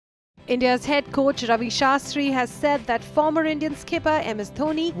India's head coach Ravi Shastri has said that former Indian skipper MS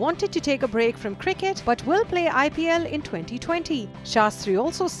Dhoni wanted to take a break from cricket but will play IPL in 2020. Shastri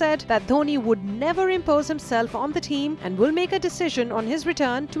also said that Dhoni would never impose himself on the team and will make a decision on his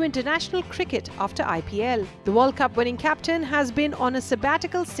return to international cricket after IPL. The World Cup winning captain has been on a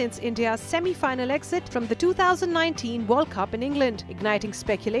sabbatical since India's semi-final exit from the 2019 World Cup in England, igniting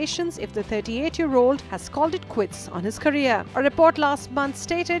speculations if the 38-year-old has called it quits on his career. A report last month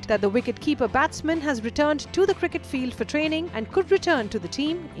stated that the wicketkeeper-batsman has returned to the cricket field for training and could return to the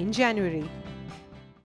team in January.